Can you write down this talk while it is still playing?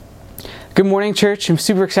Good morning, church. I'm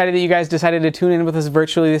super excited that you guys decided to tune in with us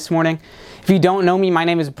virtually this morning. If you don't know me, my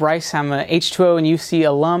name is Bryce. I'm a H2O and UC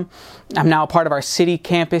alum. I'm now a part of our city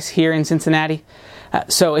campus here in Cincinnati.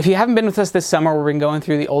 So if you haven't been with us this summer, we've been going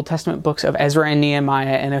through the Old Testament books of Ezra and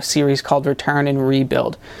Nehemiah in a series called Return and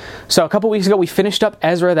Rebuild. So a couple weeks ago, we finished up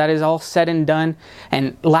Ezra. That is all said and done.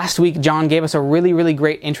 And last week, John gave us a really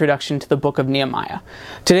great introduction to the book of Nehemiah.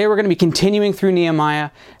 Today, we're going to be continuing through Nehemiah,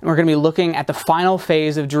 and we're going to be looking at the final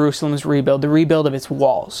phase of Jerusalem's rebuild, the rebuild of its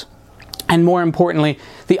walls. And more importantly,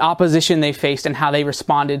 the opposition they faced and how they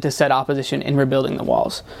responded to said opposition in rebuilding the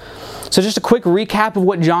walls. So just a quick recap of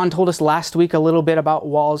what John told us last week, a little bit about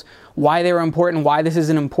walls, why they were important, why this is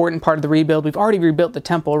an important part of the rebuild. We've already rebuilt the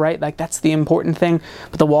temple, right? Like that's the important thing,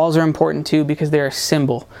 but the walls are important too because they're a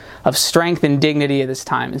symbol of strength and dignity at this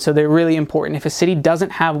time. And so they're really important. If a city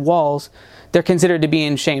doesn't have walls, they're considered to be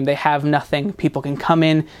in shame. They have nothing. People can come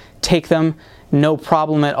in, take them, no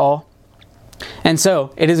problem at all. And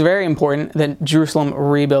so it is very important that Jerusalem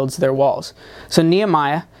rebuilds their walls. So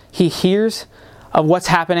Nehemiah, he hears of what's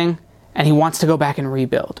happening and he wants to go back and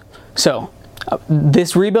rebuild. So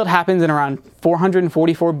this rebuild happens in around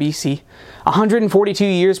 444 BC. 142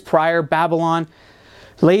 years prior, Babylon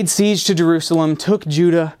laid siege to Jerusalem, took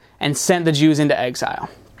Judah, and sent the Jews into exile.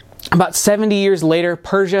 About 70 years later,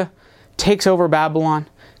 Persia takes over Babylon.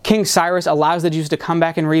 King Cyrus allows the Jews to come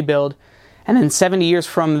back and rebuild. And then 70 years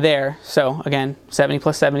from there, so again, 70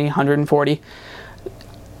 plus 70, 140,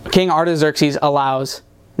 King Artaxerxes allows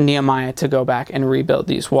Nehemiah to go back and rebuild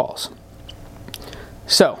these walls.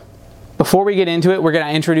 So, before we get into it, we're going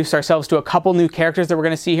to introduce ourselves to a couple new characters that we're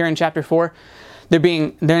going to see here in chapter 4. Their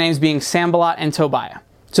names being Sanballat and Tobiah.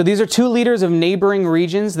 So these are two leaders of neighboring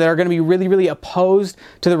regions that are going to be really opposed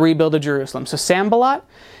to the rebuild of Jerusalem. So Sanballat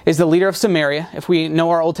is the leader of Samaria. If we know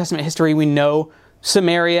our Old Testament history, we know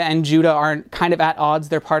Samaria and Judah are kind of at odds.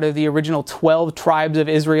 They're part of the original 12 tribes of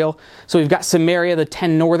Israel. So we've got Samaria, the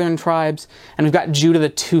 10 northern tribes, and we've got Judah, the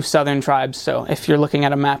 2 southern tribes. So if you're looking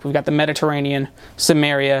at a map, we've got the Mediterranean,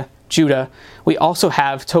 Samaria, Judah. We also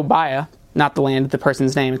have Tobiah, not the land, the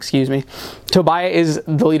person's name, excuse me. Tobiah is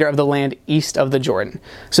the leader of the land east of the Jordan.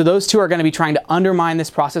 So those two are going to be trying to undermine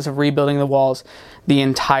this process of rebuilding the walls the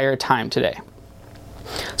entire time today.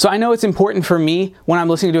 So I know it's important for me when I'm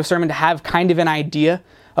listening to a sermon to have kind of an idea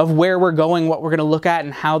of where we're going, what we're going to look at,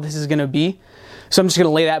 and how this is going to be. So I'm just going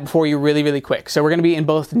to lay that before you really quick. So we're going to be in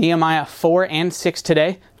both Nehemiah 4 and 6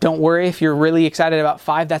 today. Don't worry if you're really excited about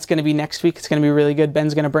 5. That's going to be next week. It's going to be really good.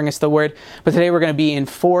 Ben's going to bring us the word. But today we're going to be in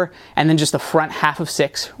 4 and then just the front half of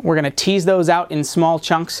 6. We're going to tease those out in small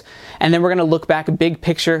chunks. And then we're going to look back big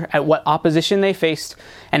picture at what opposition they faced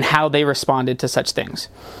and how they responded to such things.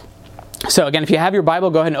 So again, if you have your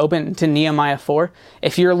Bible, go ahead and open to Nehemiah 4.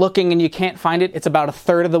 If you're looking and you can't find it, it's about a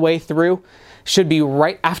third of the way through. Should be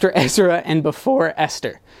right after Ezra and before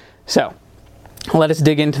Esther. So, let us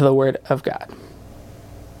dig into the Word of God.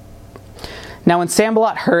 Now when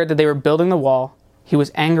Sanballat heard that they were building the wall, he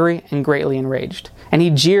was angry and greatly enraged. And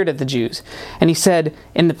he jeered at the Jews. And he said,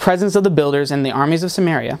 in the presence of the builders and the armies of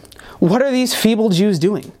Samaria, "What are these feeble Jews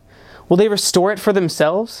doing? Will they restore it for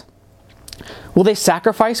themselves? Will they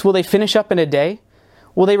sacrifice? Will they finish up in a day?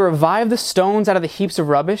 Will they revive the stones out of the heaps of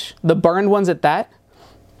rubbish, the burned ones at that?"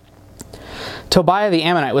 Tobiah the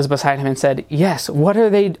Ammonite was beside him and said, "Yes, what are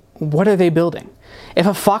they building? If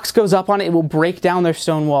a fox goes up on it, it will break down their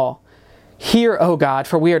stone wall. Hear, O God,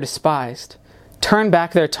 for we are despised. Turn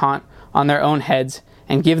back their taunt on their own heads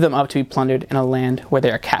and give them up to be plundered in a land where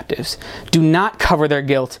they are captives. Do not cover their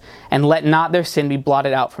guilt, and let not their sin be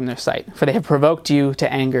blotted out from their sight, for they have provoked you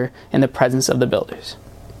to anger in the presence of the builders."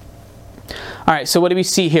 All right, so what do we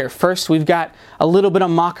see here? First, we've got a little bit of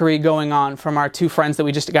mockery going on from our two friends that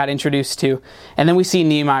we just got introduced to, and then we see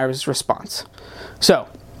Nehemiah's response. So,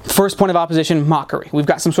 first point of opposition, mockery. We've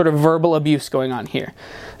got some sort of verbal abuse going on here.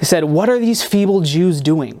 They said, "What are these feeble Jews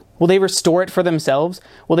doing? Will they restore it for themselves?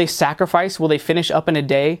 Will they sacrifice? Will they finish up in a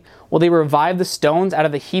day? Will they revive the stones out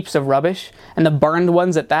of the heaps of rubbish, and the burned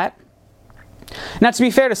ones at that?" Now, to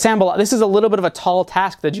be fair to Sanballat, this is a little bit of a tall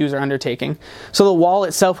task the Jews are undertaking. So the wall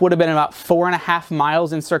itself would have been about 4.5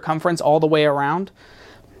 miles in circumference all the way around.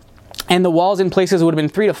 And the walls in places would have been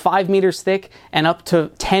 3 to 5 meters thick and up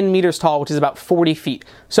to 10 meters tall, which is about 40 feet.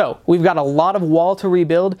 So we've got a lot of wall to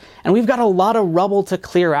rebuild, and we've got a lot of rubble to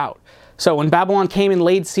clear out. So when Babylon came and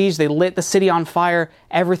laid siege, they lit the city on fire.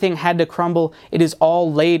 Everything had to crumble. It is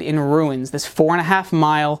all laid in ruins. This 4.5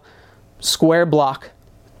 mile square block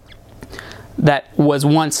that was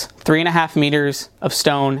once 3.5 meters of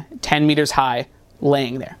stone, 10 meters high,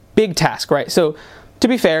 laying there. Big task, right? So to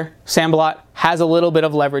be fair, Sanballat has a little bit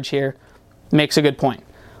of leverage here, makes a good point.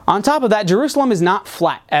 On top of that, Jerusalem is not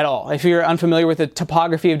flat at all. If you're unfamiliar with the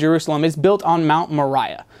topography of Jerusalem, it's built on Mount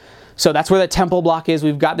Moriah. So that's where the temple block is.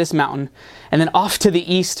 We've got this mountain. And then off to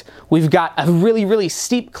the east, we've got a really, really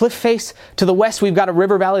steep cliff face. To the west, we've got a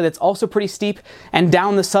river valley that's also pretty steep. And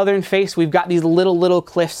down the southern face, we've got these little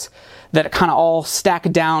cliffs that kind of all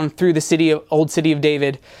stack down through the old city of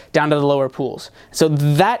David, down to the lower pools. So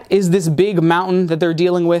that is this big mountain that they're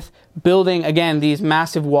dealing with, building, again, these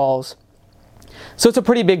massive walls. So it's a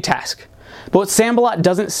pretty big task. But what Sanballat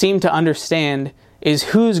doesn't seem to understand is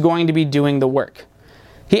who's going to be doing the work.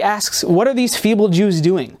 He asks, what are these feeble Jews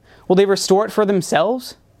doing? Will they restore it for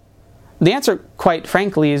themselves? The answer, quite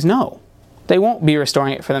frankly, is no. They won't be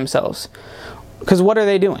restoring it for themselves. Because what are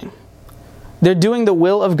they doing? They're doing the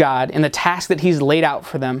will of God in the task that He's laid out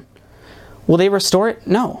for them. Will they restore it?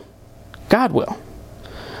 No. God will.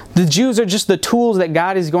 The Jews are just the tools that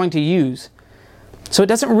God is going to use. So it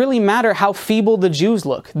doesn't really matter how feeble the Jews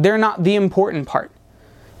look. They're not the important part.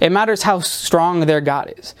 It matters how strong their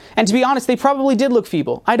God is. And to be honest, they probably did look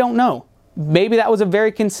feeble. I don't know. Maybe that was a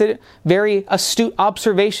very astute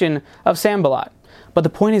observation of Sanballat. But the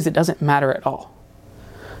point is, it doesn't matter at all.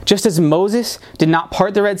 Just as Moses did not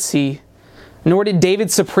part the Red Sea, nor did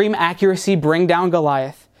David's supreme accuracy bring down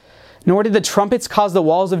Goliath, nor did the trumpets cause the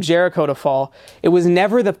walls of Jericho to fall, it was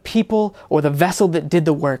never the people or the vessel that did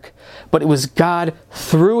the work, but it was God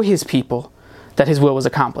through His people that His will was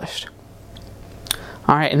accomplished.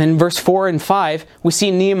 All right, and then verse 4 and 5, we see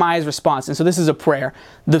Nehemiah's response. And so this is a prayer.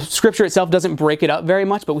 The scripture itself doesn't break it up very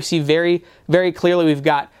much, but we see very, very clearly we've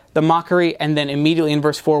got the mockery, and then immediately in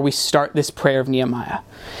verse 4, we start this prayer of Nehemiah.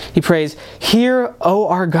 He prays, "Hear, O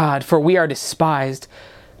our God, for we are despised.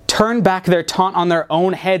 Turn back their taunt on their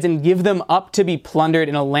own heads and give them up to be plundered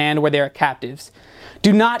in a land where they are captives.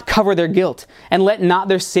 Do not cover their guilt, and let not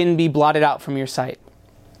their sin be blotted out from your sight."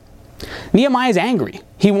 Nehemiah is angry.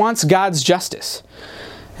 He wants God's justice.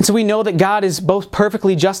 And so we know that God is both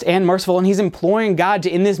perfectly just and merciful, and he's imploring God to,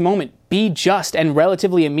 in this moment, be just and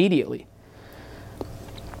relatively immediately.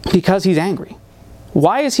 Because he's angry.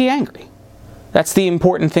 Why is he angry? That's the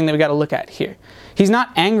important thing that we got to look at here. He's not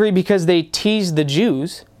angry because they teased the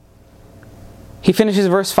Jews. He finishes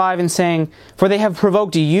verse 5 in saying, "For they have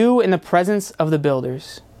provoked you in the presence of the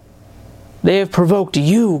builders." They have provoked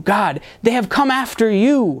you, God. They have come after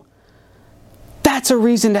you. That's a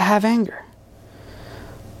reason to have anger.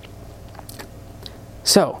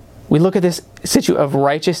 So, we look at this issue of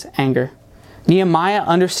righteous anger. Nehemiah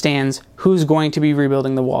understands who's going to be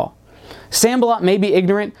rebuilding the wall. Sanballat may be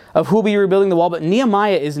ignorant of who will be rebuilding the wall, but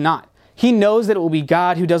Nehemiah is not. He knows that it will be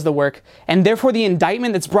God who does the work, and therefore the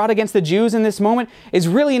indictment that's brought against the Jews in this moment is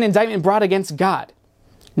really an indictment brought against God.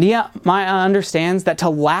 Nehemiah understands that to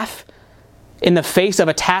laugh in the face of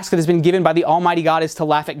a task that has been given by the Almighty God is to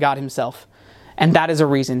laugh at God himself, and that is a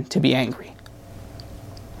reason to be angry.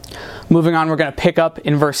 Moving on, we're going to pick up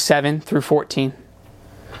in verse 7 through 14.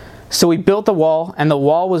 "So we built the wall, and the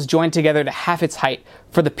wall was joined together to half its height,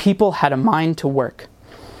 for the people had a mind to work.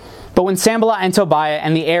 But when Sanballat and Tobiah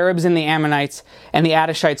and the Arabs and the Ammonites and the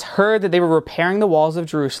Adishites heard that they were repairing the walls of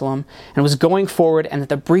Jerusalem and was going forward and that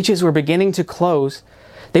the breaches were beginning to close,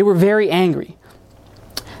 they were very angry.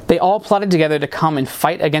 They all plotted together to come and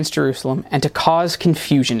fight against Jerusalem and to cause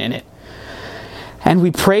confusion in it. And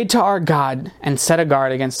we prayed to our God and set a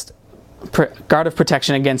guard of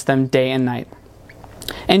protection against them day and night.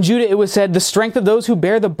 And Judah, it was said, the strength of those who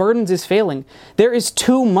bear the burdens is failing. There is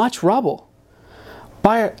too much rubble.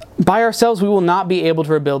 By ourselves we will not be able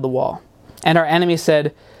to rebuild the wall. And our enemies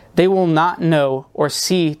said, they will not know or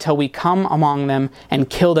see till we come among them and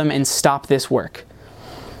kill them and stop this work.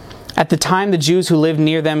 At the time the Jews who lived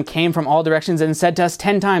near them came from all directions and said to us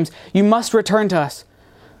 10 times, you must return to us.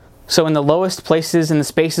 So in the lowest places in the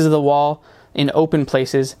spaces of the wall, in open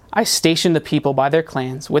places, I stationed the people by their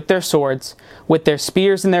clans, with their swords, with their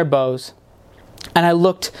spears and their bows. And I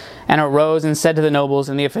looked and arose and said to the nobles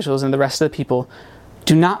and the officials and the rest of the people,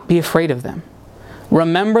 do not be afraid of them.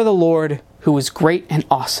 Remember the Lord who is great and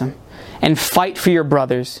awesome, and fight for your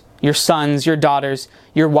brothers, your sons, your daughters,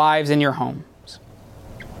 your wives, and your homes.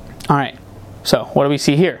 All right, so what do we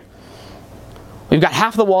see here? We've got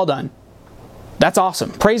half of the wall done. That's awesome.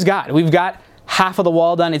 Praise God. We've got half of the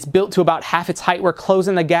wall done. It's built to about half its height. We're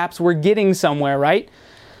closing the gaps. We're getting somewhere, right?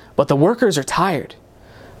 But the workers are tired.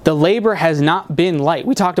 The labor has not been light.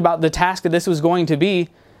 We talked about the task that this was going to be.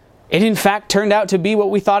 It in fact turned out to be what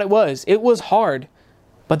we thought it was. It was hard,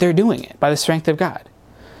 but they're doing it by the strength of God.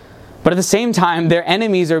 But at the same time, their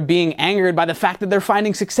enemies are being angered by the fact that they're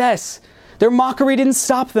finding success. Their mockery didn't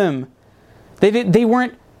stop them. They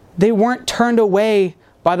weren't turned away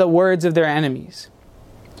by the words of their enemies.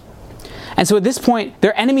 And so at this point,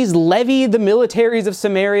 their enemies levy the militaries of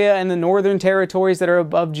Samaria and the northern territories that are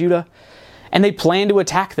above Judah, and they plan to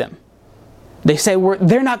attack them. They say,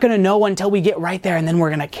 they're not going to know until we get right there, and then we're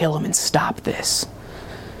going to kill them and stop this.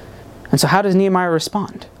 And so how does Nehemiah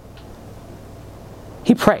respond?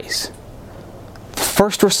 He prays. The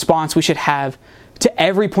first response we should have to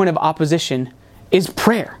every point of opposition is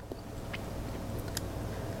prayer.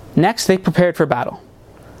 Next, they prepared for battle.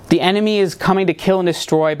 The enemy is coming to kill and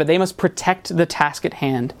destroy, but they must protect the task at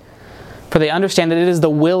hand. For they understand that it is the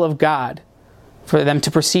will of God for them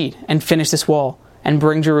to proceed and finish this wall and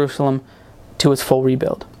bring Jerusalem to its full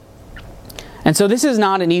rebuild. And so this is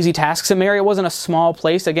not an easy task. Samaria wasn't a small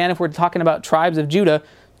place. Again, if we're talking about tribes of Judah,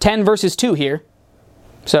 10 verses 2 here.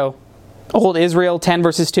 So, old Israel, 10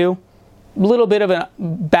 verses 2. A little bit of a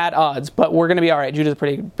bad odds, but we're going to be all right. Judah's a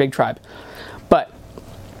pretty big tribe. But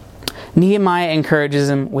Nehemiah encourages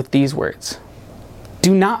them with these words.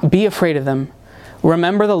 Do not be afraid of them.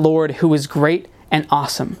 Remember the Lord who is great and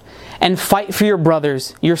awesome. And fight for your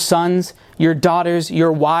brothers, your sons, your daughters,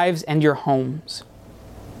 your wives, and your homes.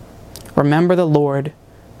 Remember the Lord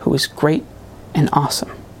who is great and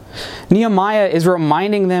awesome. Nehemiah is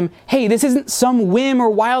reminding them, hey, this isn't some whim or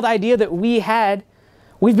wild idea that we had.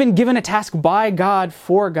 We've been given a task by God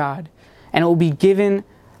for God, and it will be given,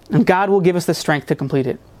 and God will give us the strength to complete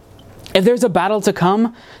it. If there's a battle to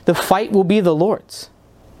come, the fight will be the Lord's.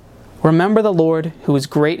 Remember the Lord who is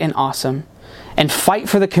great and awesome, and fight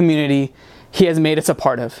for the community He has made us a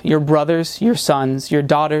part of. Your brothers, your sons, your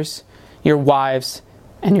daughters, your wives,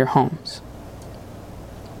 and your homes.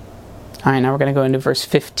 All right, now we're going to go into verse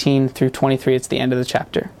 15 through 23. It's the end of the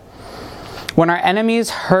chapter. When our enemies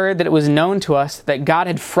heard that it was known to us that God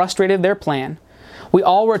had frustrated their plan, we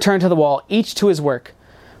all returned to the wall, each to his work.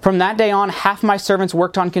 From that day on, half my servants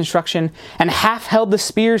worked on construction, and half held the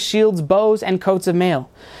spears, shields, bows, and coats of mail.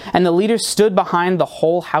 And the leaders stood behind the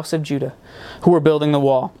whole house of Judah, who were building the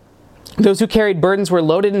wall. Those who carried burdens were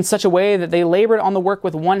loaded in such a way that they labored on the work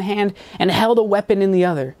with one hand and held a weapon in the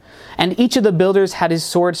other. And each of the builders had his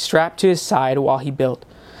sword strapped to his side while he built.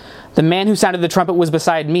 The man who sounded the trumpet was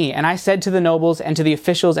beside me, and I said to the nobles and to the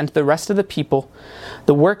officials and to the rest of the people,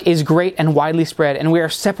 the work is great and widely spread, and we are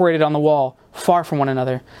separated on the wall, far from one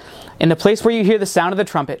another. In the place where you hear the sound of the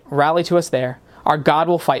trumpet, rally to us there. Our God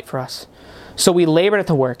will fight for us. So we labored at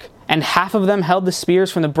the work, and half of them held the spears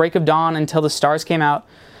from the break of dawn until the stars came out.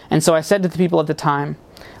 And so I said to the people at the time,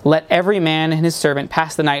 let every man and his servant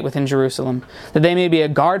pass the night within Jerusalem, that they may be a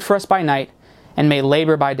guard for us by night, and may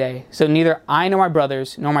labor by day. So neither I nor my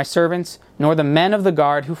brothers, nor my servants, nor the men of the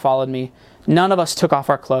guard who followed me, none of us took off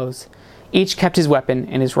our clothes. Each kept his weapon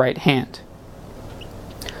in his right hand.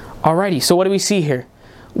 Alrighty, so what do we see here?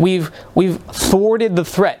 We've thwarted the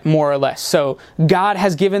threat, more or less. So God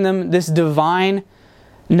has given them this divine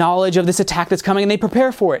knowledge of this attack that's coming, and they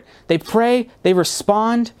prepare for it. They pray, they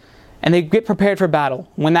respond, and they get prepared for battle.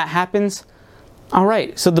 When that happens, all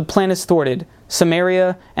right, so the plan is thwarted.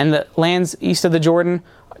 Samaria and the lands east of the Jordan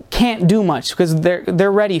can't do much because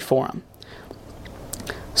they're ready for them.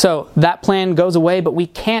 So that plan goes away, but we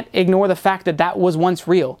can't ignore the fact that that was once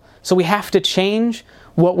real. So we have to change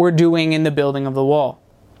what we're doing in the building of the wall.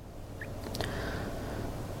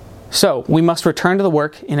 So we must return to the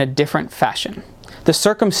work in a different fashion. The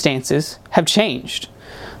circumstances have changed.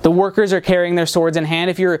 The workers are carrying their swords in hand.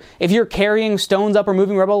 If you're carrying stones up or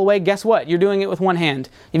moving rubble away, guess what? You're doing it with one hand.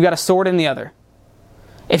 You've got a sword in the other.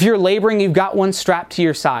 If you're laboring, you've got one strapped to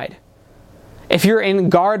your side. If you're in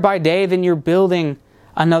guard by day, then you're building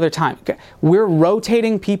another time. We're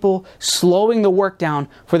rotating people, slowing the work down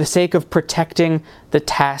for the sake of protecting the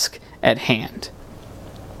task at hand.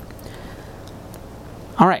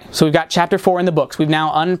 All right, so we've got chapter 4 in the books. We've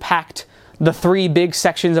now unpacked the 3 big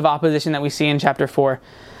sections of opposition that we see in chapter 4.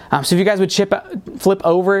 So if you guys would flip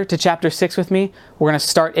over to chapter 6 with me, we're going to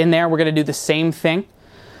start in there. We're going to do the same thing.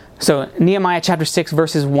 So Nehemiah chapter 6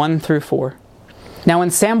 verses 1 through 4. Now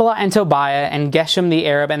when Sanballat and Tobiah and Geshem the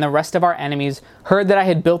Arab and the rest of our enemies heard that I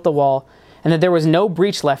had built the wall and that there was no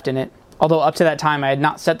breach left in it, although up to that time I had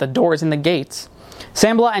not set the doors and the gates,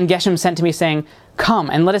 Sanballat and Geshem sent to me saying,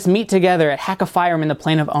 come and let us meet together at Hakkephirim in the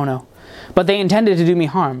plain of Ono. But they intended to do me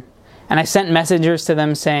harm. And I sent messengers to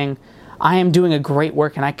them saying, I am doing a great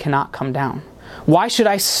work and I cannot come down. Why should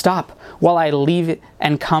I stop while I leave it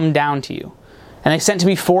and come down to you? And they sent to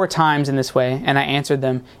me 4 times in this way, and I answered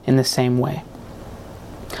them in the same way.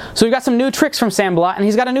 So we've got some new tricks from Sanballat, and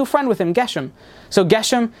he's got a new friend with him, Geshem. So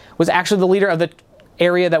Geshem was actually the leader of the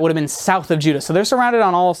area that would have been south of Judah. So they're surrounded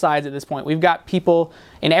on all sides at this point. We've got people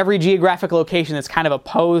in every geographic location that's kind of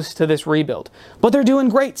opposed to this rebuild. But they're doing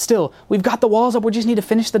great still. We've got the walls up. We just need to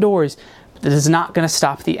finish the doors. But this is not going to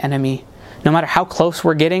stop the enemy No matter how close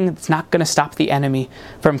we're getting, it's not going to stop the enemy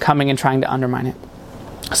from coming and trying to undermine it.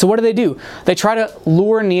 So what do? They try to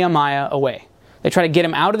lure Nehemiah away. They try to get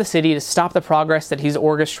him out of the city to stop the progress that he's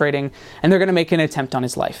orchestrating, and they're going to make an attempt on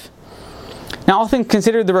his life. Now, all things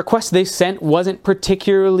considered, the request they sent wasn't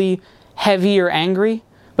particularly heavy or angry,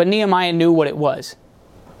 but Nehemiah knew what it was.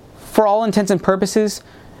 For all intents and purposes,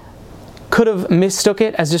 could have mistook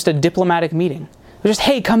it as just a diplomatic meeting. Just,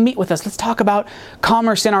 hey, come meet with us. Let's talk about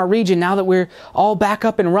commerce in our region now that we're all back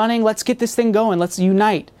up and running. Let's get this thing going. Let's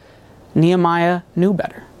unite. Nehemiah knew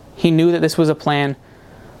better. He knew that this was a plan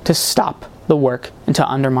to stop the work and to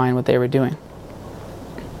undermine what they were doing.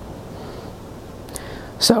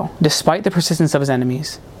 So, despite the persistence of his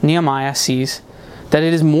enemies, Nehemiah sees that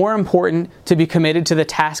it is more important to be committed to the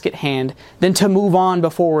task at hand than to move on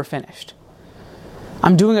before we're finished.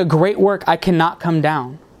 I'm doing a great work. I cannot come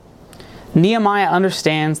down. Nehemiah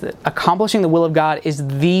understands that accomplishing the will of God is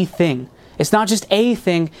the thing. It's not just a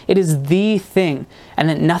thing, it is the thing, and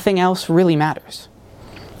that nothing else really matters.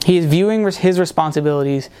 He is viewing his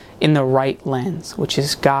responsibilities in the right lens, which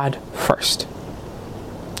is God first.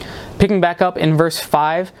 Picking back up in verse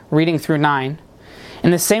 5, reading through 9, in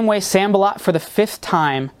the same way Sanballat for the 5th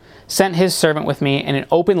time sent his servant with me in an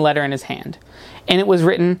open letter in his hand. And it was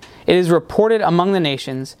written, it is reported among the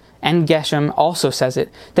nations, and Geshem also says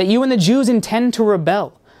it, that you and the Jews intend to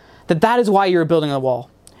rebel, that is why you are building a wall.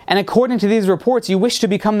 And according to these reports, you wish to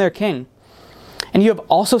become their king. And you have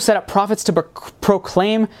also set up prophets to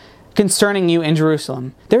proclaim concerning you in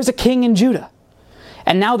Jerusalem, there's a king in Judah.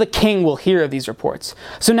 And now the king will hear of these reports.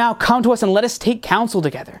 So now come to us and let us take counsel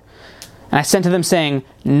together. And I sent to them saying,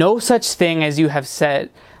 no such thing as you have said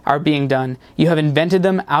are being done. You have invented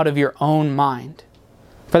them out of your own mind.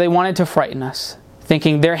 For they wanted to frighten us,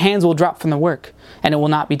 thinking their hands will drop from the work, and it will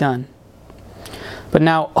not be done. But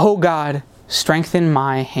now, O God, strengthen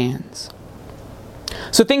my hands.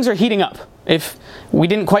 So things are heating up. If we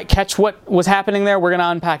didn't quite catch what was happening there, we're going to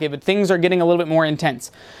unpack it, but things are getting a little bit more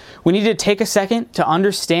intense. We need to take a second to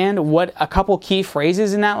understand what a couple key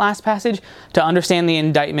phrases in that last passage to understand the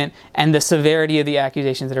indictment and the severity of the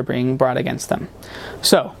accusations that are being brought against them.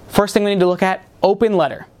 So, first thing we need to look at, open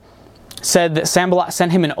letter. Said that Sanballat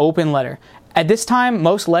sent him an open letter. At this time,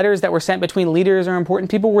 most letters that were sent between leaders or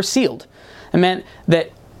important people were sealed. It meant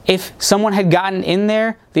that if someone had gotten in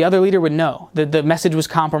there, the other leader would know that the message was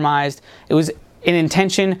compromised. It was an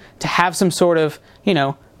intention to have some sort of,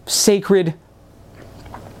 sacred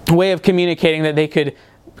way of communicating that they could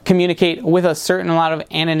communicate with a certain amount of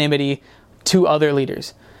anonymity to other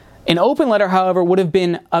leaders. An open letter, however, would have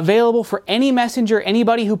been available for any messenger,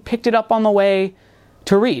 anybody who picked it up on the way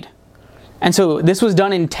to read. And so this was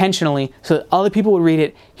done intentionally so that other people would read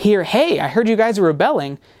it, hear, hey, I heard you guys are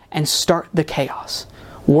rebelling, and start the chaos.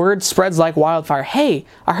 Word spreads like wildfire. Hey,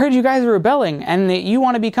 I heard you guys are rebelling and that you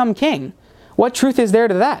want to become king. What truth is there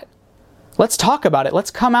to that? Let's talk about it.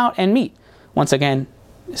 Let's come out and meet. Once again,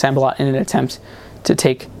 Sanballat in an attempt to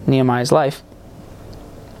take Nehemiah's life.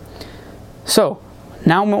 So,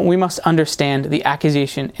 now we must understand the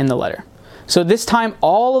accusation in the letter. So this time,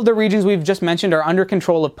 all of the regions we've just mentioned are under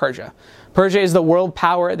control of Persia. Persia is the world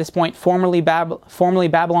power at this point. Formerly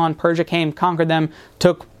Babylon. Persia came, conquered them,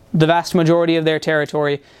 took the vast majority of their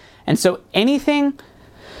territory. And so anything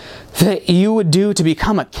that you would do to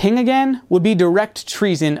become a king again would be direct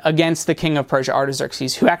treason against the king of Persia,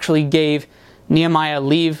 Artaxerxes, who actually gave Nehemiah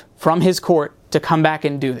leave from his court to come back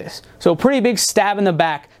and do this. So a pretty big stab in the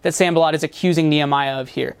back that Sanballat is accusing Nehemiah of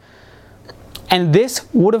here. And this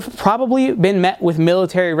would have probably been met with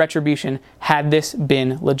military retribution had this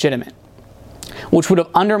been legitimate, which would have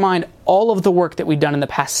undermined all of the work that we've done in the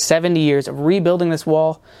past 70 years of rebuilding this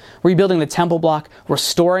wall, rebuilding the temple block,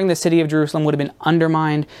 restoring the city of Jerusalem would have been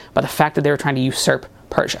undermined by the fact that they were trying to usurp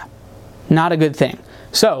Persia. Not a good thing.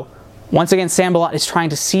 So, once again, Sanballat is trying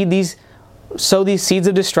to sow these seeds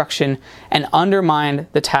of destruction and undermine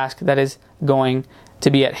the task that is going to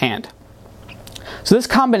be at hand. So this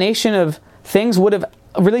combination of things would have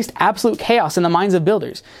released absolute chaos in the minds of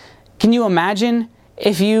builders. Can you imagine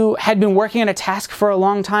if you had been working on a task for a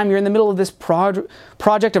long time, you're in the middle of this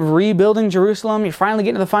project of rebuilding Jerusalem, you're finally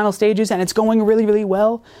getting to the final stages and it's going really, really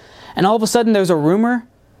well, and all of a sudden there's a rumor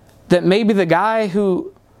that maybe the guy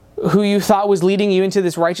who you thought was leading you into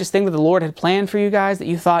this righteous thing that the Lord had planned for you guys, that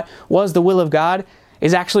you thought was the will of God,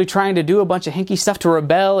 is actually trying to do a bunch of hinky stuff to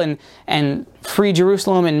rebel and free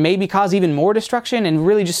Jerusalem and maybe cause even more destruction and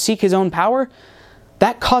really just seek his own power.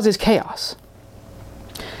 That causes chaos.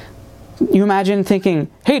 You imagine thinking,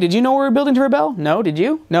 hey, did you know we were building to rebel? No, did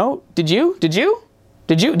you? No, did you? Did you?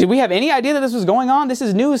 Did we have any idea that this was going on? This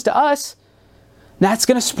is news to us. That's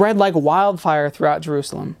going to spread like wildfire throughout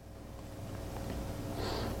Jerusalem.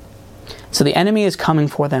 So the enemy is coming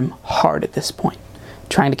for them hard at this point,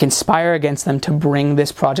 trying to conspire against them to bring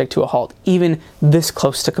this project to a halt, even this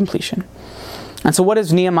close to completion. And so what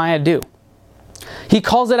does Nehemiah do? He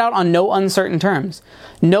calls it out on no uncertain terms.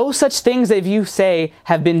 No such things that you say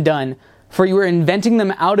have been done, for you are inventing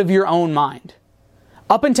them out of your own mind.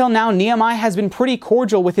 Up until now, Nehemiah has been pretty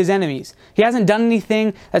cordial with his enemies. He hasn't done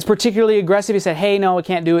anything that's particularly aggressive. He said, hey, no, I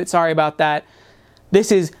can't do it. Sorry about that.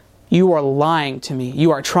 This is, you are lying to me.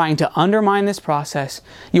 You are trying to undermine this process.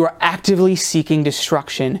 You are actively seeking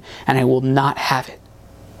destruction, and I will not have it.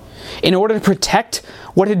 In order to protect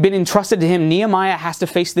what had been entrusted to him, Nehemiah has to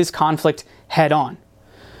face this conflict head on.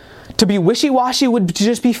 To be wishy-washy would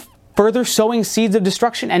just be further sowing seeds of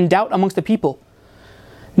destruction and doubt amongst the people.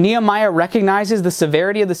 Nehemiah recognizes the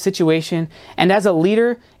severity of the situation and as a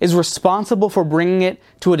leader is responsible for bringing it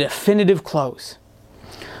to a definitive close.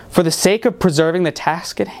 For the sake of preserving the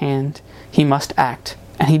task at hand, he must act,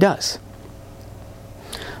 and he does.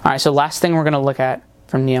 All right, so last thing we're going to look at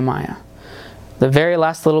from Nehemiah. The very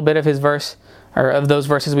last little bit of his verse, or of those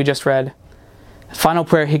verses we just read. The final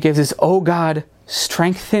prayer he gives is, "O God,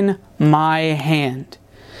 strengthen my hand."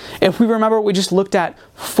 If we remember what we just looked at,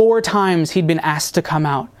 4 times he'd been asked to come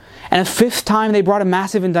out. And a 5th time they brought a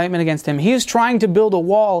massive indictment against him. He is trying to build a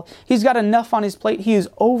wall. He's got enough on his plate. He is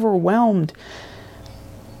overwhelmed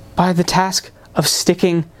by the task of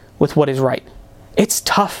sticking with what is right. It's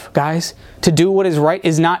tough, guys. To do what is right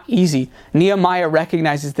is not easy. Nehemiah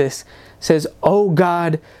recognizes this. Says, "O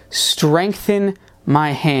God, strengthen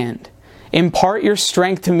my hand. Impart your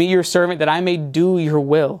strength to me, your servant, that I may do your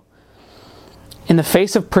will." In the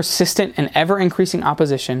face of persistent and ever-increasing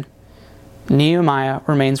opposition, Nehemiah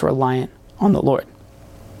remains reliant on the Lord.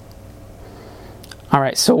 All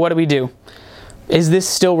right, so what do we do? Is this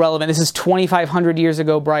still relevant? This is 2,500 years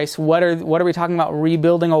ago, Bryce. What are we talking about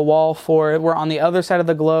rebuilding a wall for? We're on the other side of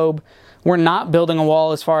the globe. We're not building a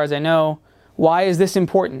wall as far as I know. Why is this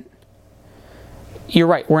important? You're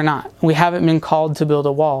right, we're not. We haven't been called to build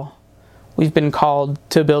a wall. We've been called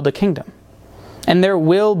to build a kingdom. And there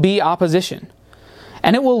will be opposition.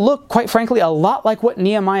 And it will look, quite frankly, a lot like what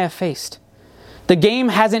Nehemiah faced. The game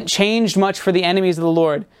hasn't changed much for the enemies of the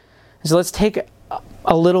Lord. So let's take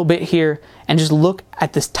a little bit here and just look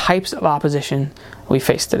at the types of opposition we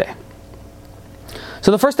face today. So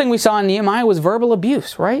the first thing we saw in Nehemiah was verbal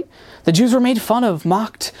abuse, right? The Jews were made fun of,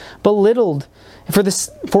 mocked, belittled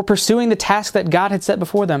for pursuing the task that God had set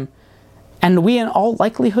before them. And we in all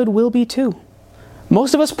likelihood will be too.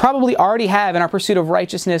 Most of us probably already have, in our pursuit of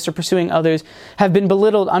righteousness or pursuing others, have been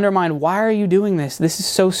belittled, undermined. Why are you doing this? This is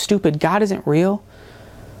so stupid. God isn't real.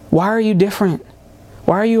 Why are you different?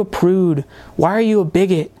 Why are you a prude? Why are you a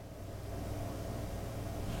bigot?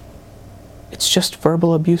 It's just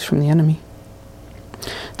verbal abuse from the enemy.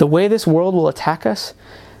 The way this world will attack us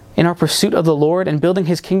in our pursuit of the Lord and building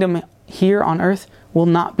His kingdom here on earth will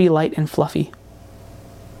not be light and fluffy.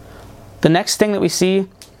 The next thing that we see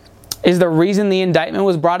is the reason the indictment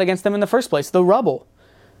was brought against them in the first place, the rubble.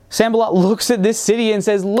 Sanballat looks at this city and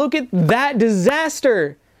says, "Look at that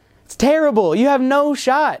disaster. It's terrible. You have no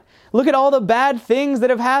shot. Look at all the bad things that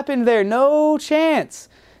have happened there. No chance.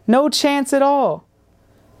 No chance at all."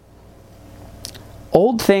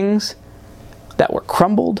 Old things that were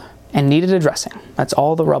crumbled and needed addressing. That's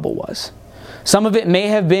all the rubble was. Some of it may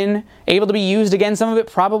have been able to be used again. Some of it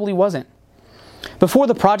probably wasn't. Before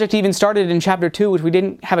the project even started in chapter 2, which we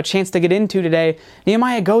didn't have a chance to get into today,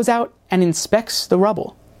 Nehemiah goes out and inspects the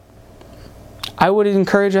rubble. I would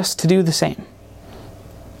encourage us to do the same.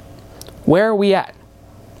 Where are we at?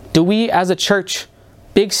 Do we as a church,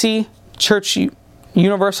 Big C, Church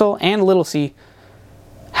Universal, and Little C,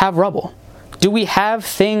 have rubble? Do we have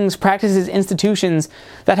things, practices, institutions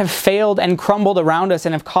that have failed and crumbled around us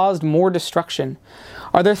and have caused more destruction?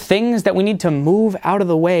 Are there things that we need to move out of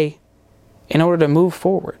the way in order to move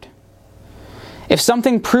forward? If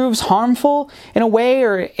something proves harmful in a way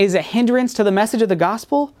or is a hindrance to the message of the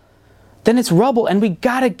gospel, then it's rubble and we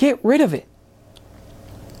gotta get rid of it.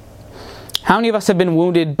 How many of us have been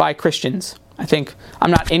wounded by Christians? I think,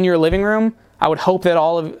 I'm not in your living room. I would hope that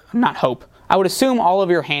I would assume all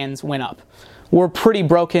of your hands went up. We're pretty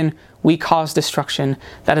broken. We cause destruction.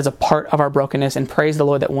 That is a part of our brokenness, and praise the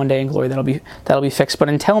Lord that one day in glory that'll be fixed. But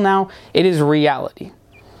until now, it is reality.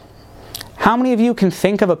 How many of you can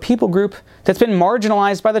think of a people group that's been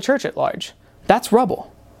marginalized by the church at large? That's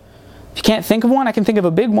rubble. If you can't think of one, I can think of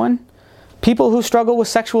a big one. People who struggle with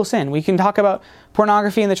sexual sin. We can talk about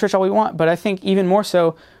pornography in the church all we want, but I think even more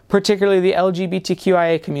so, particularly the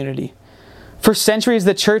LGBTQIA community. For centuries,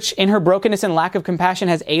 the church, in her brokenness and lack of compassion,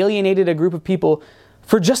 has alienated a group of people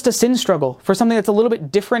for just a sin struggle, for something that's a little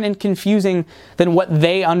bit different and confusing than what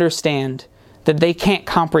they understand, that they can't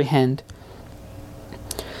comprehend.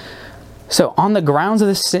 So on the grounds of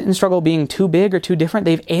this sin struggle being too big or too different,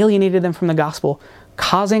 they've alienated them from the gospel,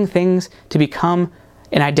 causing things to become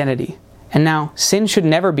an identity. And now sin should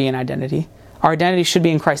never be an identity. Our identity should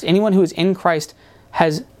be in Christ. Anyone who is in Christ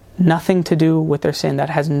has nothing to do with their sin. That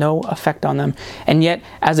has no effect on them. And yet,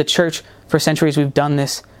 as a church, for centuries, we've done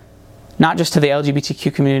this, not just to the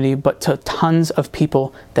LGBTQ community, but to tons of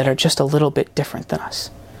people that are just a little bit different than us.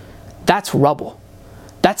 That's rubble.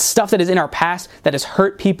 That's stuff that is in our past, that has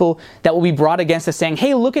hurt people, that will be brought against us saying,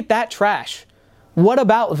 hey, look at that trash. What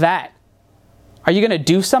about that? Are you going to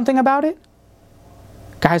do something about it?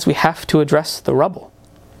 Guys, we have to address the rubble.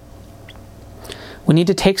 We need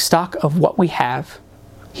to take stock of what we have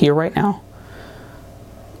here right now,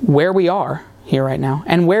 where we are here right now,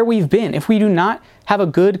 and where we've been. If we do not have a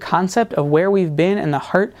good concept of where we've been and the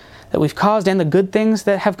hurt that we've caused and the good things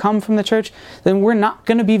that have come from the church, then we're not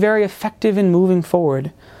going to be very effective in moving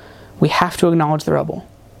forward. We have to acknowledge the rubble.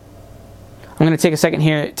 I'm going to take a second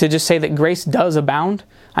here to just say that grace does abound.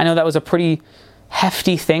 I know that was a pretty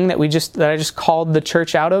hefty thing that I just called the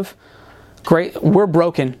church out of. Great, we're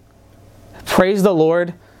broken. Praise the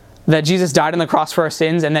Lord that Jesus died on the cross for our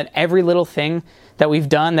sins, and that every little thing that we've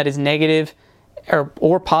done that is negative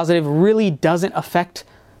or positive really doesn't affect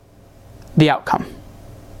the outcome.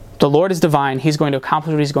 The Lord is divine. He's going to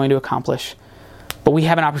accomplish what He's going to accomplish. But we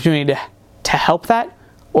have an opportunity to help that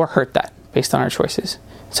or hurt that based on our choices.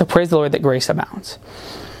 So praise the Lord that grace abounds.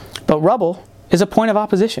 But rubble is a point of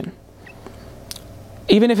opposition.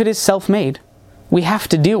 Even if it is self-made, we have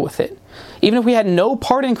to deal with it. Even if we had no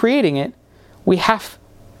part in creating it, we have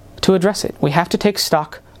to address it. We have to take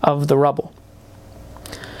stock of the rubble.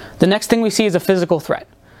 The next thing we see is a physical threat.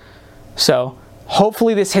 So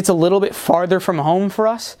hopefully this hits a little bit farther from home for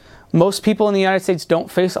us. Most people in the United States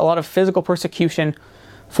don't face a lot of physical persecution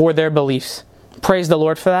for their beliefs. Praise the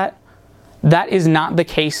Lord for that. That is not the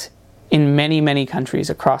case in many, many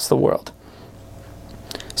countries across the world.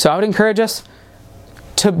 So I would encourage us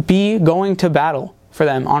to be going to battle for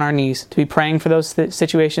them on our knees, to be praying for those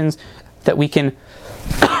situations that we can,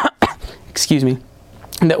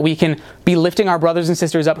 that we can be lifting our brothers and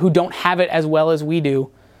sisters up who don't have it as well as we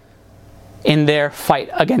do in their fight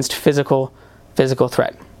against physical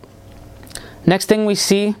threat. Next thing we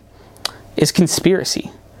see is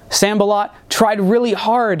conspiracy. Sanballat tried really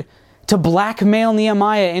hard to blackmail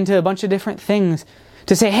Nehemiah into a bunch of different things,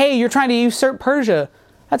 to say, hey, you're trying to usurp Persia.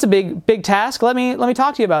 That's a big task. Let me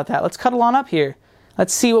talk to you about that. Let's cuddle on up here.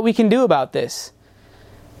 Let's see what we can do about this.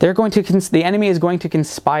 The enemy is going to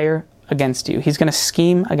conspire against you. He's going to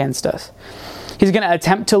scheme against us. He's going to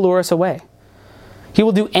attempt to lure us away. He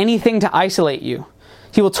will do anything to isolate you.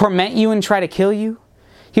 He will torment you and try to kill you.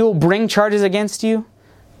 He will bring charges against you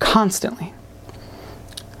constantly.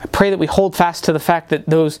 I pray that we hold fast to the fact that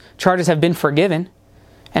those charges have been forgiven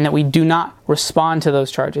and that we do not respond to those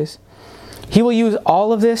charges. He will use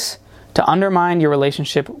all of this to undermine your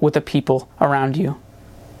relationship with the people around you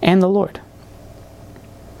and the Lord.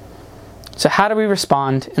 So how do we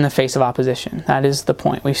respond in the face of opposition? That is the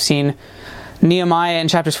point. We've seen Nehemiah in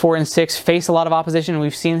chapters 4 and 6 face a lot of opposition.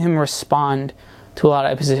 We've seen him respond to a lot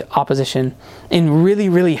of opposition in really,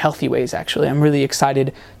 really healthy ways, actually. I'm really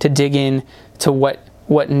excited to dig in to what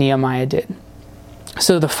Nehemiah did.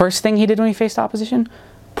 So the first thing he did when he faced opposition,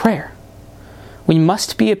 prayer. We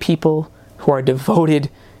must be a people who are devoted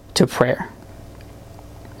to prayer.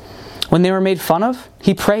 When they were made fun of,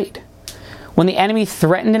 he prayed. When the enemy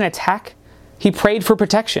threatened an attack, he prayed for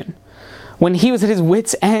protection. When he was at his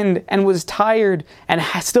wit's end and was tired and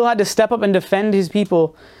still had to step up and defend his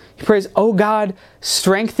people, he prays, "Oh God,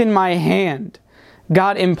 strengthen my hand.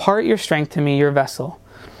 God, impart your strength to me, your vessel."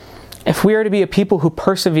 If we are to be a people who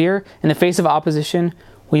persevere in the face of opposition,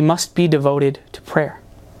 we must be devoted to prayer.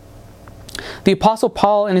 The Apostle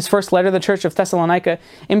Paul, in his first letter to the church of Thessalonica,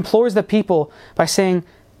 implores the people by saying,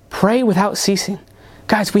 pray without ceasing.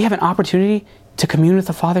 Guys, we have an opportunity to commune with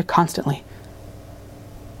the Father constantly.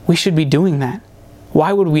 We should be doing that.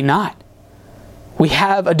 Why would we not? We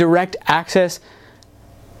have a direct access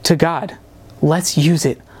to God. Let's use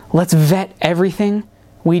it. Let's vet everything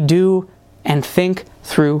we do and think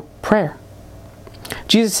through prayer.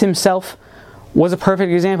 Jesus himself was a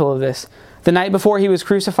perfect example of this. The night before he was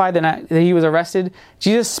crucified, the night that he was arrested,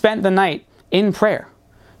 Jesus spent the night in prayer.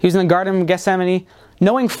 He was in the Garden of Gethsemane,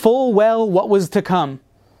 knowing full well what was to come.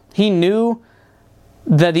 He knew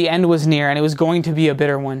that the end was near and it was going to be a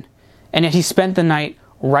bitter one. And yet he spent the night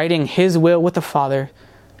writing his will with the Father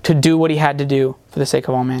to do what he had to do for the sake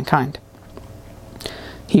of all mankind.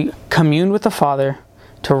 He communed with the Father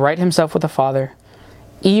to right himself with the Father,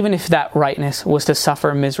 even if that rightness was to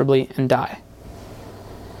suffer miserably and die.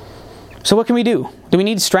 So what can we do? Do we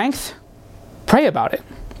need strength? Pray about it.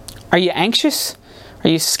 Are you anxious? Are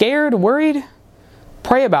you scared, worried?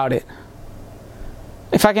 Pray about it.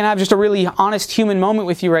 If I can have just a really honest human moment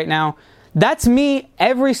with you right now, that's me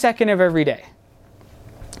every second of every day.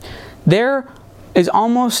 There is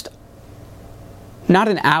almost not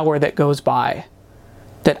an hour that goes by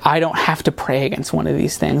that I don't have to pray against one of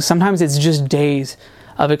these things. Sometimes it's just days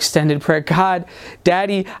of extended prayer. God,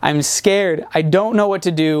 Daddy, I'm scared. I don't know what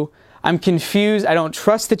to do. I'm confused. I don't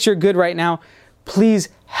trust that you're good right now. Please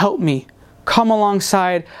help me. Come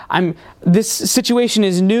alongside. This situation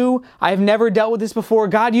is new. I've never dealt with this before.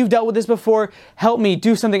 God, you've dealt with this before. Help me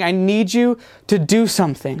do something. I need you to do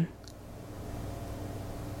something.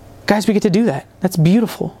 Guys, we get to do that. That's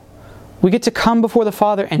beautiful. We get to come before the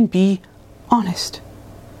Father and be honest.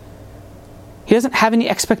 He doesn't have any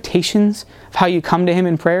expectations of how you come to Him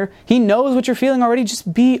in prayer. He knows what you're feeling already.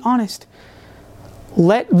 Just be honest.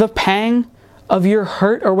 Let the pang of your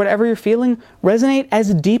hurt or whatever you're feeling resonate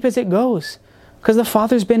as deep as it goes. Because the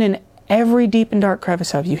Father's been in every deep and dark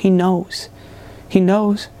crevice of you. He knows. He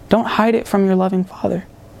knows. Don't hide it from your loving Father.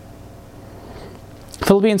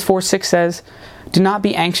 Philippians 4:6 says, "Do not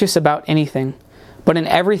be anxious about anything, but in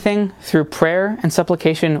everything, through prayer and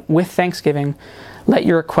supplication with thanksgiving, let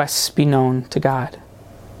your requests be known to God."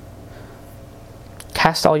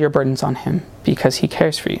 Cast all your burdens on Him because He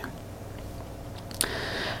cares for you.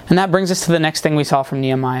 And that brings us to the next thing we saw from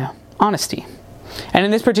Nehemiah, honesty. And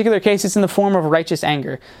in this particular case, it's in the form of righteous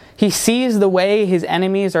anger. He sees the way his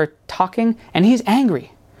enemies are talking, and he's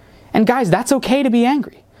angry. And guys, that's okay to be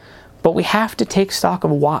angry. But we have to take stock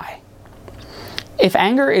of why. If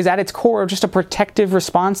anger is at its core just a protective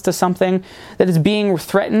response to something that is being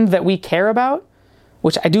threatened that we care about,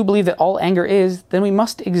 which I do believe that all anger is, then we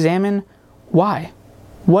must examine why.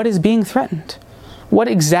 What is being threatened? What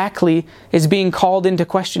exactly is being called into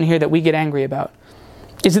question here that we get angry about?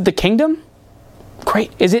 Is it the kingdom?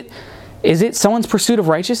 Great. Is it someone's pursuit of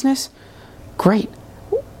righteousness? Great.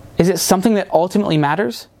 Is it something that ultimately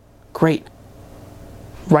matters? Great.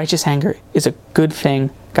 Righteous anger is a good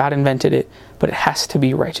thing. God invented it, but it has to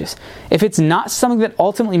be righteous. If it's not something that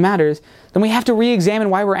ultimately matters, then we have to re-examine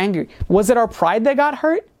why we're angry. Was it our pride that got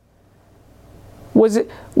hurt? Was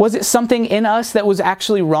it something in us that was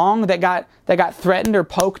actually wrong, that got threatened or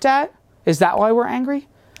poked at? Is that why we're angry?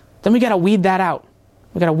 Then we got to weed that out.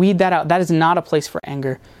 We got to weed that out. That is not a place for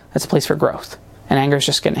anger. That's a place for growth. And anger is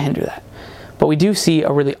just going to hinder that. But we do see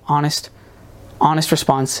a really honest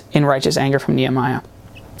response in righteous anger from Nehemiah.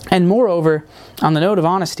 And moreover, on the note of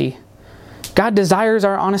honesty, God desires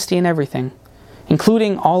our honesty in everything,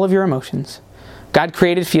 including all of your emotions. God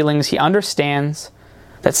created feelings. He understands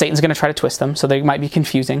that Satan's going to try to twist them, so they might be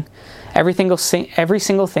confusing. Every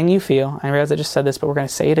single thing you feel, I realize I just said this, but we're going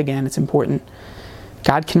to say it again, it's important,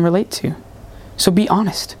 God can relate to. So be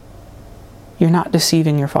honest. You're not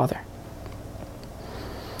deceiving your Father.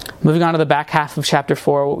 Moving on to the back half of chapter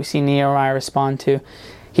 4, what we see Nehemiah respond to,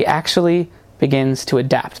 he actually begins to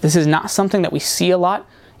adapt. This is not something that we see a lot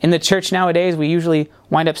in the church nowadays. We usually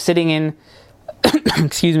wind up sitting in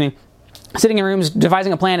rooms,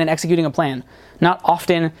 devising a plan and executing a plan. Not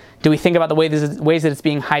often do we think about the ways that it's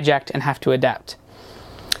being hijacked and have to adapt.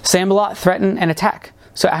 Sanballat threatened an attack.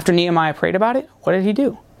 So after Nehemiah prayed about it, what did he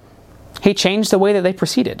do? He changed the way that they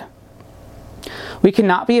proceeded. We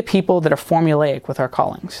cannot be a people that are formulaic with our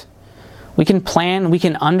callings. We can plan, we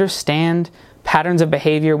can understand patterns of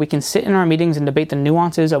behavior, we can sit in our meetings and debate the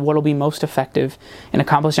nuances of what will be most effective in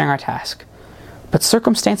accomplishing our task. But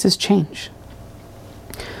circumstances change.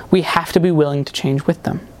 We have to be willing to change with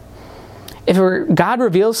them. If God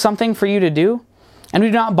reveals something for you to do, and we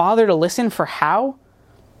do not bother to listen for how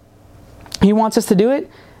He wants us to do it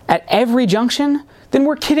at every junction, then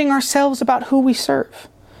we're kidding ourselves about who we serve.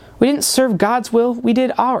 We didn't serve God's will, we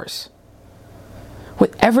did ours.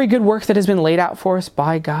 With every good work that has been laid out for us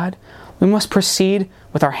by God, we must proceed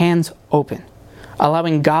with our hands open,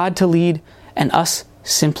 allowing God to lead and us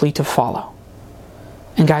simply to follow.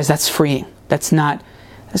 And guys, that's freeing. That's not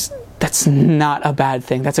a bad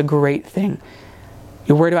thing. That's a great thing.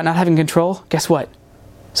 You're worried about not having control? Guess what?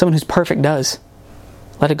 Someone who's perfect does.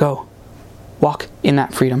 Let it go. Walk in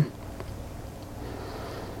that freedom.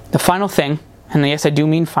 The final thing, and yes, I do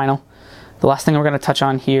mean final, the last thing we're going to touch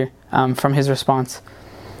on here from his response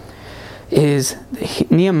is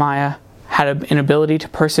Nehemiah had an ability to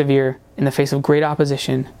persevere in the face of great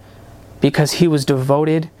opposition because he was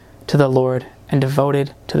devoted to the Lord and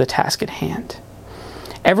devoted to the task at hand.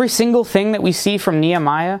 Every single thing that we see from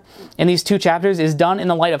Nehemiah in these two chapters is done in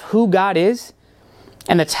the light of who God is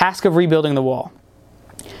and the task of rebuilding the wall,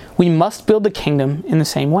 we must build the kingdom in the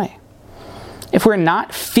same way. If we're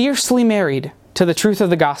not fiercely married to the truth of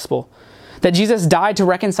the gospel, that Jesus died to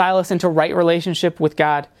reconcile us into right relationship with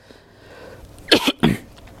God,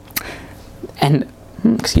 and,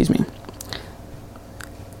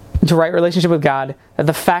 into right relationship with God,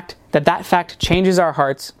 that fact changes our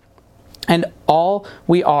hearts, and all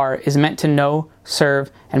we are is meant to know,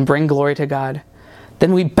 serve, and bring glory to God,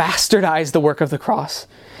 then we bastardize the work of the cross,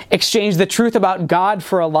 exchange the truth about God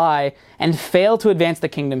for a lie, and fail to advance the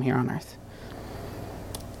kingdom here on earth.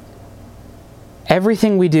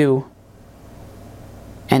 Everything we do,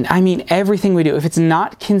 and I mean everything we do, if it's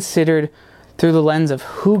not considered through the lens of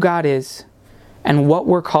who God is and what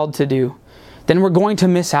we're called to do, then we're going to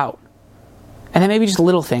miss out. And that may be just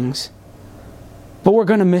little things, but we're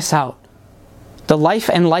going to miss out. The life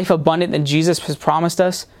and life abundant that Jesus has promised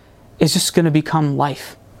us is just going to become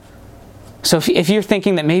life. So if you're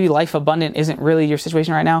thinking that maybe life abundant isn't really your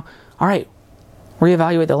situation right now, all right,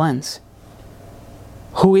 reevaluate the lens.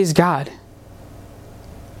 Who is God?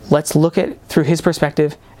 Let's look at it through His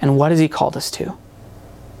perspective, and what has He called us to?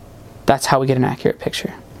 That's how we get an accurate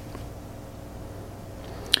picture.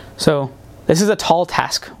 So, this is a tall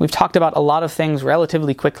task. We've talked about a lot of things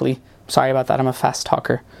relatively quickly. Sorry about that, I'm a fast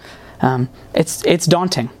talker. It's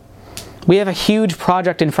daunting. We have a huge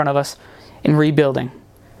project in front of us in rebuilding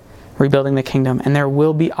the kingdom, and there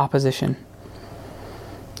will be opposition.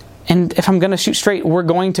 And if I'm going to shoot straight, we're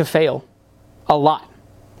going to fail a lot.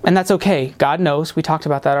 And that's okay. God knows. We talked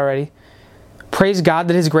about that already. Praise God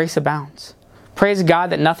that His grace abounds. Praise God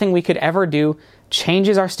that nothing we could ever do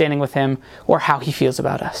changes our standing with Him or how He feels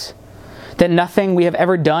about us. That nothing we have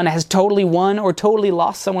ever done has totally won or totally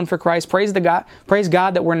lost someone for Christ. Praise God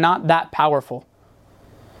that we're not that powerful.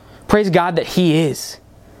 Praise God that He is.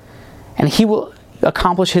 And He will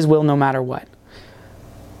accomplish His will no matter what.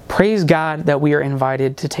 Praise God that we are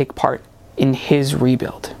invited to take part in His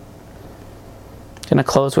rebuild. I'm going to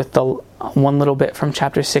close with the one little bit from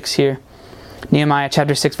chapter 6 here. Nehemiah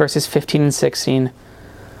chapter 6 verses 15 and 16.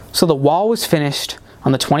 So the wall was finished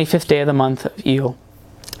on the 25th day of the month of Elul,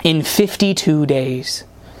 in 52 days.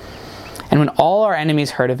 And when all our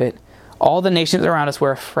enemies heard of it, all the nations around us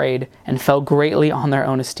were afraid and fell greatly on their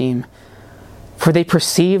own esteem. For they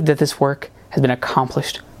perceived that this work has been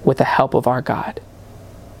accomplished with the help of our God.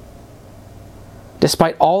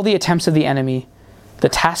 Despite all the attempts of the enemy, the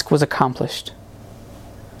task was accomplished.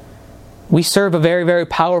 We serve a very, very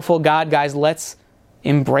powerful God, guys. Let's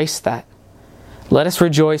embrace that. Let us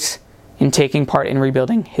rejoice in taking part in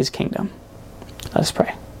rebuilding His kingdom. Let us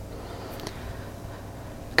pray.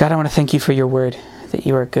 God, I want to thank You for Your word, that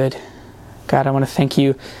You are good. God, I want to thank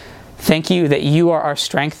You that You are our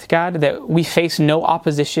strength, God, that we face no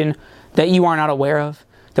opposition that You are not aware of,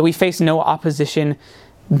 that we face no opposition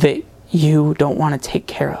that You don't want to take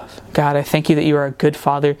care of. God, I thank You that You are a good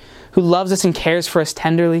Father who loves us and cares for us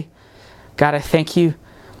tenderly. God, I thank You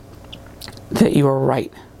that You are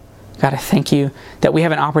right. God, I thank You that we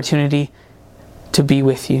have an opportunity to be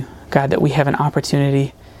with You. God, that we have an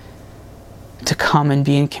opportunity to come and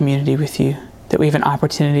be in community with You. That we have an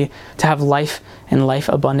opportunity to have life and life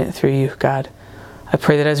abundant through You, God. I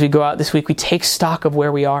pray that as we go out this week, we take stock of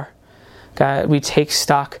where we are. God, we take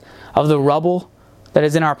stock of the rubble that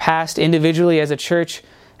is in our past, individually, as a church,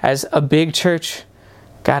 as a big church.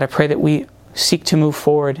 God, I pray that we seek to move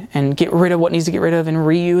forward and get rid of what needs to get rid of and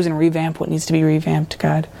reuse and revamp what needs to be revamped,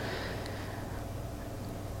 God.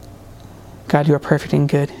 God, You are perfect and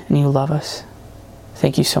good, and You love us.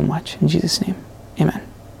 Thank You so much. In Jesus' name, amen.